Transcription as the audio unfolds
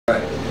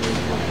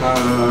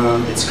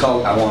It's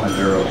called I Want a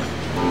Girl.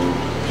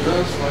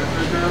 Just like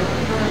a girl.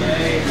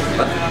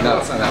 No,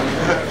 it's not that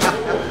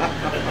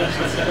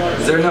one.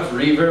 Is there enough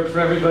reverb for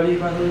everybody,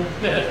 by the way?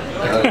 There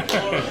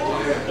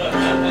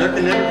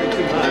can never be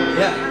too much.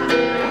 Yeah.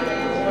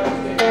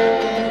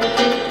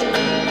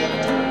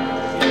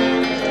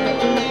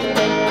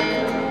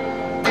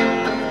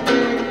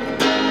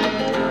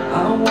 I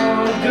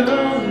want a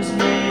girl who's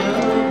made of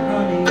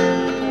honey.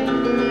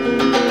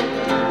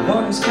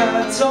 One who's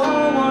kinda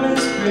tall, one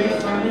is pretty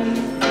funny.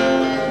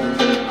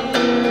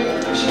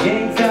 She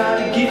ain't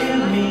gotta give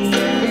me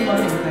any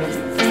money.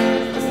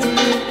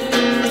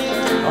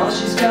 All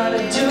she's gotta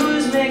do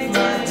is make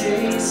my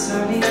day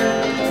sunny.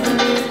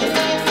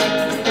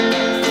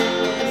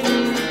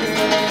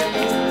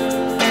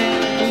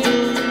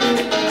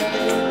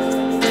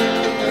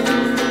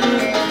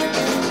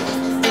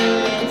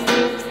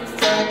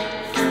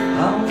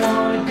 I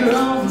want a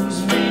girl who's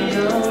made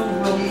of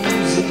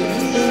roses.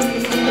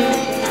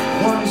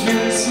 One who's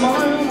really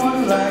smart and one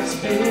who likes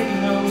big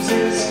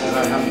noses.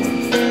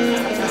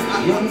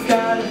 You ain't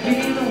gotta be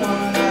the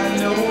one I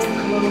know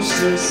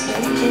closest.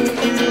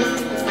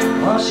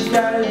 All she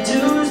gotta do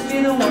is be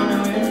the one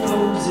who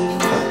imposes.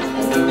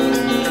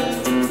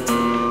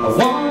 I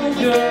want a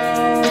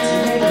girl to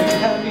make me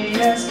happy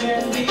as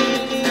can be.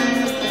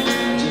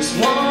 Just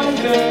want a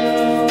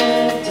girl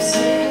to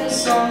sing a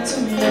song to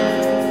me.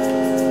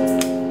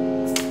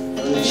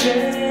 For the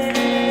change.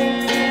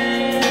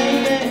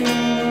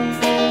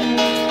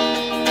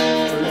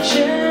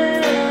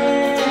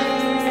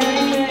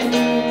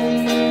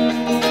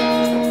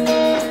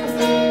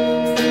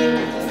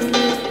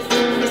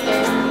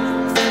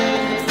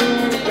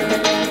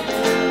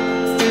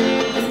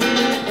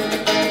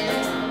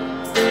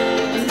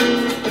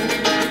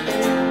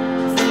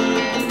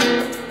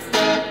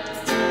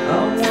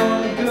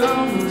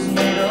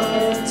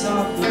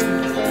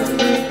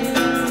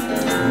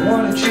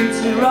 Treats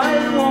me right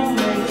and won't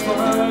make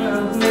fun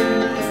of me.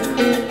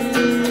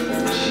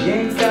 She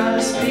ain't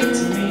gotta speak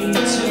to me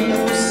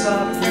too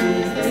softly.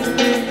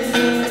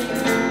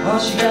 All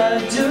she gotta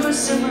do is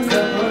sip a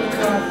cup of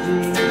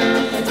coffee.